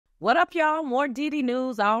What up, y'all? More Diddy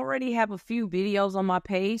news. I already have a few videos on my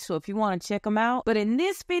page, so if you want to check them out. But in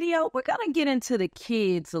this video, we're going to get into the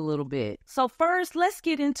kids a little bit. So first, let's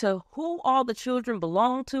get into who all the children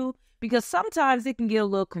belong to, because sometimes it can get a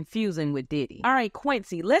little confusing with Diddy. All right,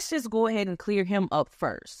 Quincy, let's just go ahead and clear him up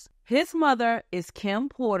first. His mother is Kim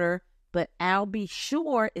Porter, but I'll be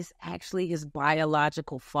sure is actually his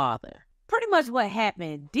biological father. Pretty much what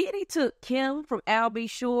happened, Diddy took Kim from Al B.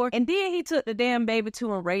 Sure, and then he took the damn baby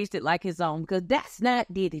too and raised it like his own, because that's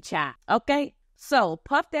not Diddy, child, okay? So,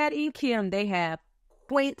 Puff Daddy and Kim, they have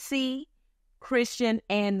Quincy, Christian,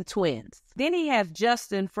 and the twins. Then he has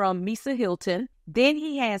Justin from Misa Hylton. Then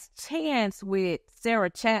he has Chance with Sarah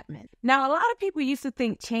Chapman. Now, a lot of people used to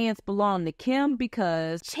think Chance belonged to Kim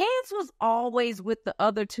because Chance was always with the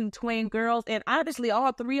other two twin girls, and obviously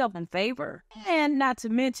all three of them favor. And not to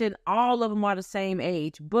mention, all of them are the same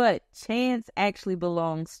age, but Chance actually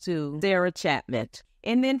belongs to Sarah Chapman.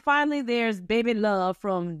 And then finally, there's Baby Love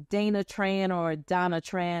from Dana Tran or Donna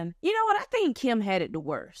Tran. You know what? I think Kim had it the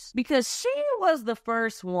worst because she was the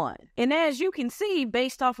first one. And as you can see,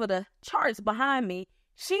 based off of the charts behind me,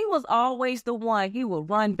 she was always the one he would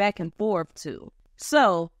run back and forth to.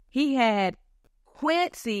 So he had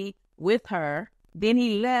Quincy with her. Then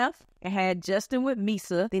he left and had Justin with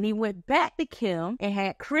Misa. Then he went back to Kim and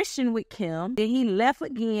had Christian with Kim. Then he left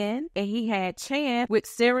again and he had Chan with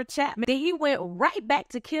Sarah Chapman. Then he went right back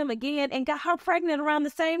to Kim again and got her pregnant around the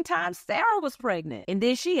same time Sarah was pregnant. And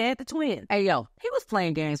then she had the twins. Hey, yo, he was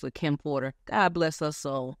playing games with Kim Porter. God bless her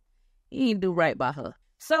soul. He didn't do right by her.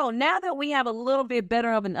 So now that we have a little bit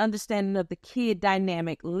better of an understanding of the kid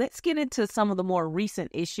dynamic, let's get into some of the more recent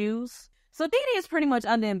issues. So Diddy is pretty much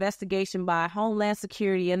under investigation by Homeland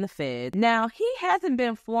Security and the Feds. Now, he hasn't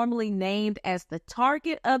been formally named as the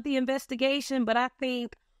target of the investigation, but I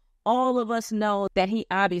think all of us know that he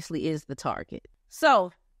obviously is the target.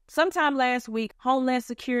 So, sometime last week, Homeland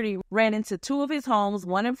Security ran into two of his homes,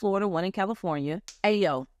 one in Florida, one in California. Hey,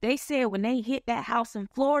 yo, they said when they hit that house in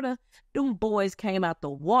Florida, them boys came out the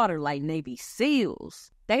water like Navy SEALs.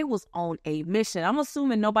 They was on a mission. I'm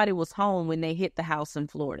assuming nobody was home when they hit the house in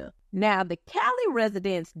Florida. Now, the Cali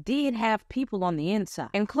residents did have people on the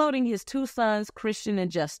inside, including his two sons, Christian and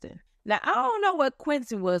Justin. Now, I don't know what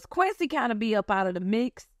Quincy was. Quincy kind of be up out of the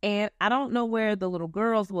mix, and I don't know where the little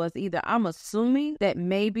girls was either. I'm assuming that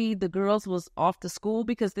maybe the girls was off to school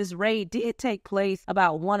because this raid did take place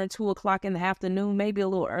about 1 or 2 o'clock in the afternoon, maybe a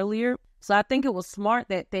little earlier. So I think it was smart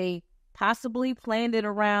that they possibly planned it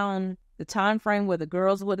around the time frame where the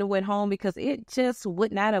girls would have went home, because it just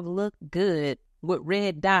would not have looked good with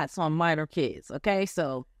red dots on minor kids, okay?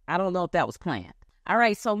 So I don't know if that was planned. All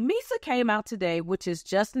right, so Misa came out today, which is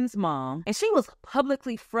Justin's mom, and she was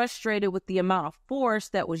publicly frustrated with the amount of force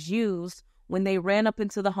that was used when they ran up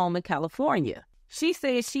into the home in California. She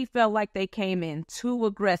said she felt like they came in too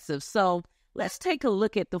aggressive. So let's take a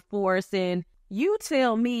look at the force, and you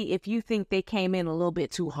tell me if you think they came in a little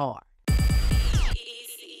bit too hard.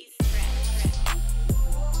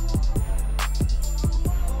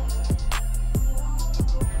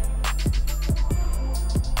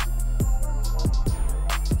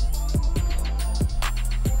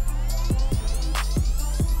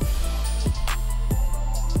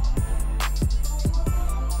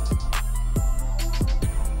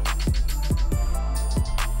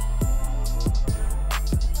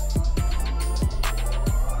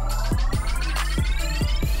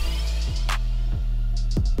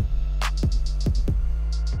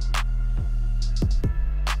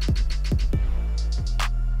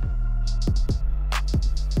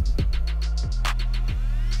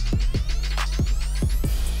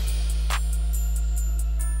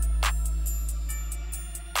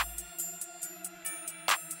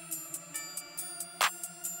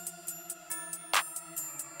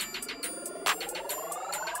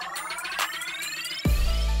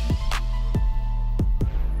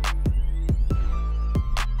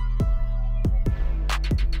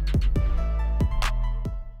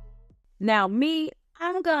 Now, me,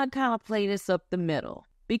 I'm going to kind of play this up the middle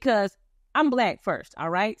because I'm black first,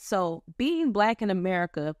 all right? So being black in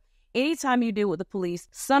America, anytime you deal with the police,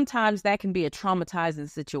 sometimes that can be a traumatizing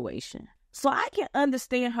situation. So I can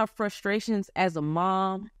understand her frustrations as a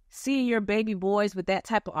mom, seeing your baby boys with that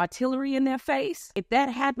type of artillery in their face. If that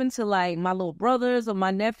happened to like my little brothers or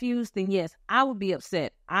my nephews, then yes, I would be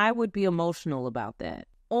upset. I would be emotional about that.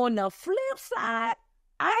 On the flip side,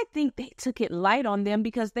 I think they took it light on them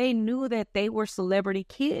because they knew that they were celebrity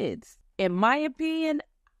kids. In my opinion,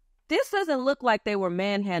 this doesn't look like they were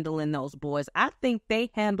manhandling those boys. I think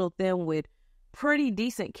they handled them with pretty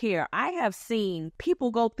decent care. I have seen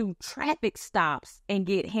people go through traffic stops and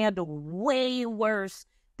get handled way worse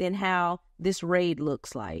than how this raid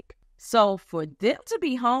looks like. So for them to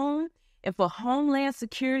be home and for Homeland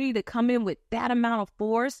Security to come in with that amount of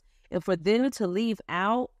force and for them to leave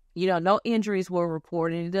out, no injuries were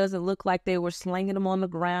reported. It doesn't look like they were slinging them on the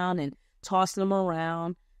ground and tossing them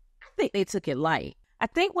around. I think they took it light. I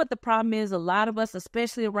think what the problem is, a lot of us,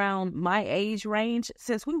 especially around my age range,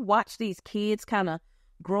 since we watch these kids kind of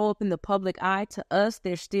grow up in the public eye, to us,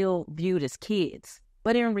 they're still viewed as kids.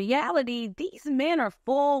 But in reality, these men are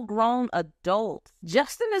full-grown adults.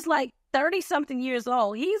 Justin is like 30-something years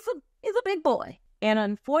old. He's a big boy. And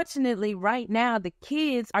unfortunately, right now, the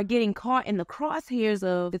kids are getting caught in the crosshairs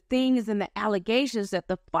of the things and the allegations that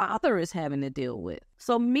the father is having to deal with.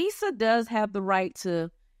 So Misa does have the right to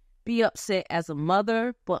be upset as a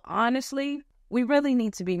mother, but honestly, we really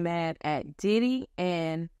need to be mad at Diddy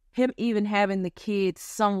and him even having the kids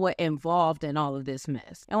somewhat involved in all of this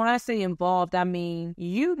mess. And when I say involved, I mean,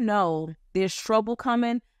 there's trouble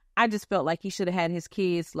coming. I just felt like he should have had his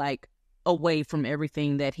kids away from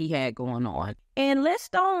everything that he had going on. And let's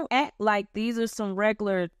don't act like these are some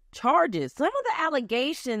regular charges. Some of the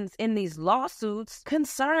allegations in these lawsuits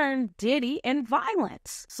concern Diddy and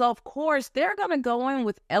violence. So, of course, they're going to go in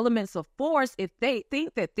with elements of force if they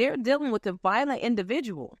think that they're dealing with a violent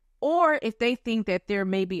individual or if they think that there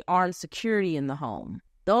may be armed security in the home.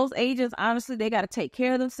 Those agents, honestly, they got to take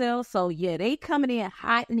care of themselves. So, yeah, they coming in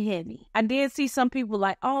hot and heavy. I did see some people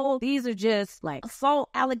these are just assault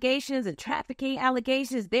allegations and trafficking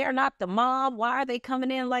allegations. They're not the mob. Why are they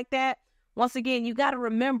coming in like that? Once again, you got to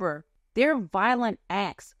remember, there are violent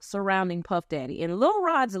acts surrounding Puff Daddy. In Lil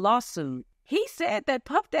Rod's lawsuit, he said that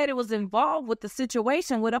Puff Daddy was involved with the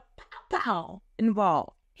situation with a pow-pow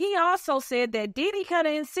involved. He also said that Diddy kind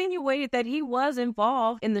of insinuated that he was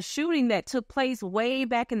involved in the shooting that took place way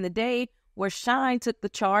back in the day where Shine took the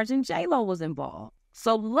charge and J-Lo was involved.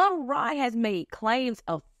 So Lil Rod has made claims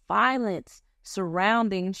of violence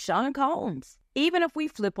surrounding Sean Combs. Even if we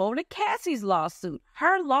flip over to Cassie's lawsuit,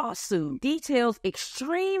 her lawsuit details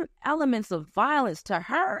extreme elements of violence to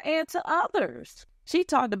her and to others. She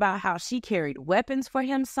talked about how she carried weapons for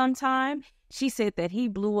him sometime. She said that he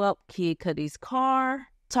blew up Kid Cudi's car.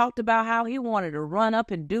 Talked about how he wanted to run up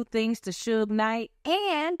and do things to Suge Knight.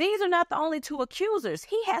 And these are not the only two accusers.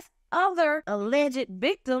 He has other alleged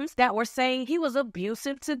victims that were saying he was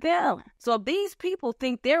abusive to them. So if these people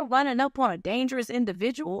think they're running up on a dangerous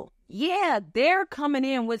individual, yeah, they're coming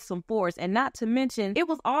in with some force. And not to mention, it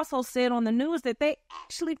was also said on the news that they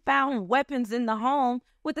actually found weapons in the home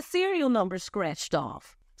with the serial number scratched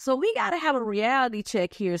off. So we got to have a reality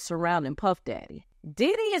check here surrounding Puff Daddy.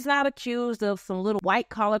 Diddy is not accused of some little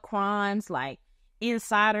white-collar crimes like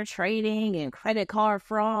insider trading and credit card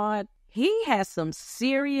fraud. He has some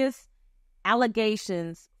serious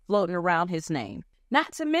allegations floating around his name.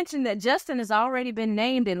 Not to mention that Justin has already been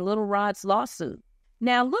named in Lil Rod's lawsuit.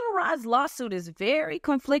 Now, Lil Rod's lawsuit is very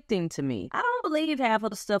conflicting to me. I don't believe half of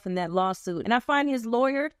the stuff in that lawsuit, and I find his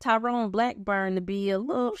lawyer, Tyrone Blackburn, to be a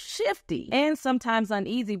little shifty and sometimes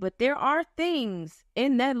uneasy, but there are things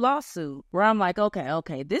in that lawsuit where I'm like,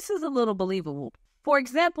 okay, this is a little believable. For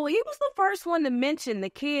example, he was the first one to mention the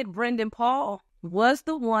kid, Brendan Paul, was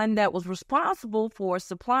the one that was responsible for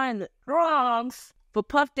supplying the drugs for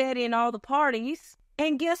Puff Daddy and all the parties.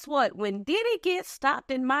 And guess what? When Diddy gets stopped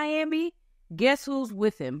in Miami, guess who's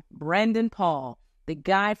with him? Brendan Paul, the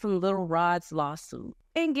guy from Lil Rod's lawsuit.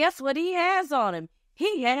 And guess what he has on him?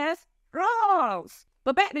 He has drugs.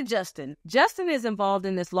 But back to Justin. Justin is involved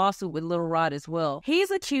in this lawsuit with Lil Rod as well. He's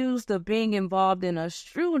accused of being involved in a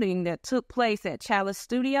shooting that took place at Chalice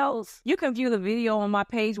Studios. You can view the video on my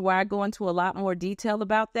page where I go into a lot more detail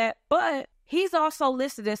about that. But he's also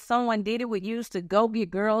listed as someone Diddy would use to go get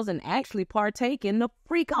girls and actually partake in the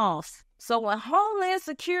freak-offs. So when Homeland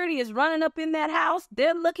Security is running up in that house,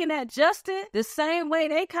 they're looking at Justin the same way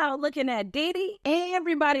they kind of looking at Diddy.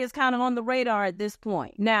 Everybody is kind of on the radar at this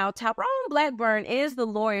point. Now, Tyrone Blackburn is the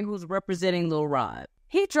lawyer who's representing Lil Rod.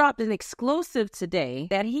 He dropped an exclusive today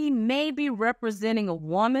that he may be representing a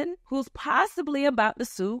woman who's possibly about to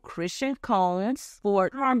sue Christian Combs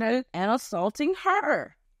for harming and assaulting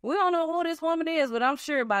her. We don't know who this woman is, but I'm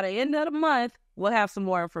sure by the end of the month, we'll have some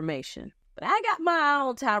more information. But I got my eye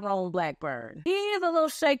on Tyrone Blackburn. He is a little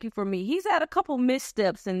shaky for me. He's had a couple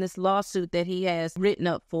missteps in this lawsuit that he has written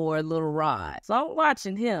up for Lil Rod. So I'm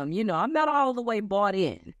watching him. I'm not all the way bought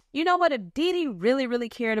in. You know what? If Diddy really, really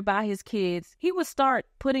cared about his kids, he would start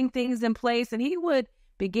putting things in place and he would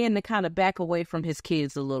begin to kind of back away from his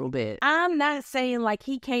kids a little bit. I'm not saying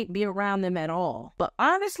he can't be around them at all. But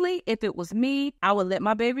honestly, if it was me, I would let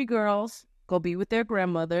my baby girls go be with their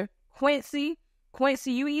grandmother. Quincy,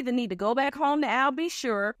 Quincy, you either need to go back home to Al Be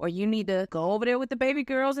Sure, or you need to go over there with the baby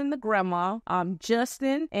girls and the grandma.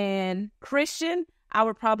 Justin and Christian, I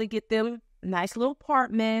would probably get them a nice little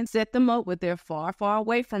apartment, set them up where they're far, far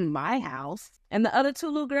away from my house. And the other two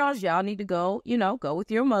little girls, y'all need to go, go with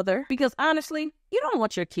your mother. Because honestly, you don't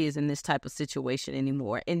want your kids in this type of situation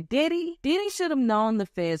anymore. And Diddy should have known the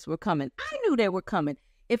feds were coming. I knew they were coming.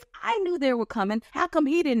 If I knew they were coming, how come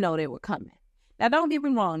he didn't know they were coming? Now, don't get me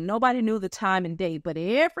wrong. Nobody knew the time and date, but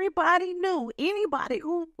everybody knew. Anybody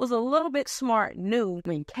who was a little bit smart knew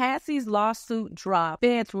when Cassie's lawsuit dropped,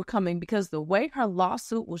 feds were coming, because the way her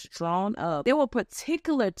lawsuit was drawn up, there were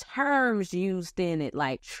particular terms used in it,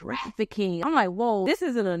 like trafficking. I'm like, whoa, this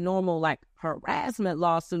isn't a normal, harassment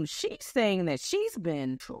lawsuit. She's saying that she's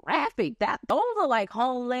been trafficked. Those are like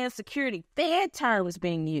Homeland Security Fed terms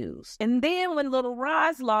being used. And then when Little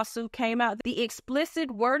Rod's lawsuit came out, the explicit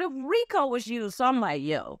word of RICO was used. So I'm like,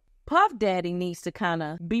 yo, Puff Daddy needs to kind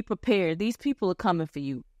of be prepared. These people are coming for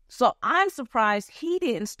you. So I'm surprised he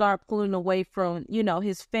didn't start pulling away from,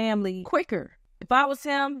 his family quicker. If I was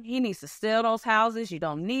him, he needs to sell those houses. You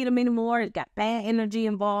don't need them anymore. It's got bad energy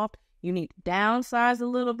involved. You need to downsize a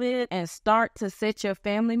little bit and start to set your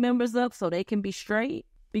family members up so they can be straight.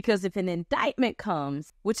 Because if an indictment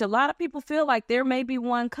comes, which a lot of people feel like there may be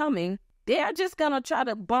one coming, they're just going to try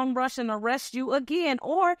to bum rush and arrest you again.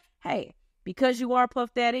 Or, hey, because you are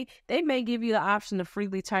Puff Daddy, they may give you the option to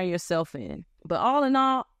freely turn yourself in. But all in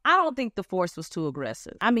all, I don't think the force was too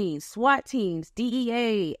aggressive. I mean, SWAT teams,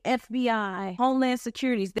 DEA, FBI, Homeland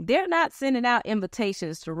Security, they're not sending out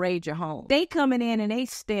invitations to raid your home. They coming in and they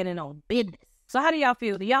standing on business. So how do y'all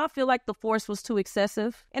feel? Do y'all feel like the force was too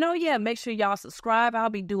excessive? And oh yeah, make sure y'all subscribe. I'll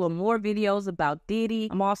be doing more videos about Diddy.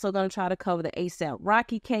 I'm also going to try to cover the ASAP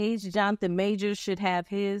Rocky case. Jonathan Majors should have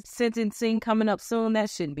his sentencing coming up soon. That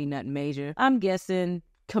shouldn't be nothing major. I'm guessing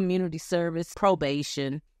community service,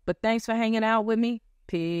 probation. But thanks for hanging out with me.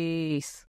 Peace.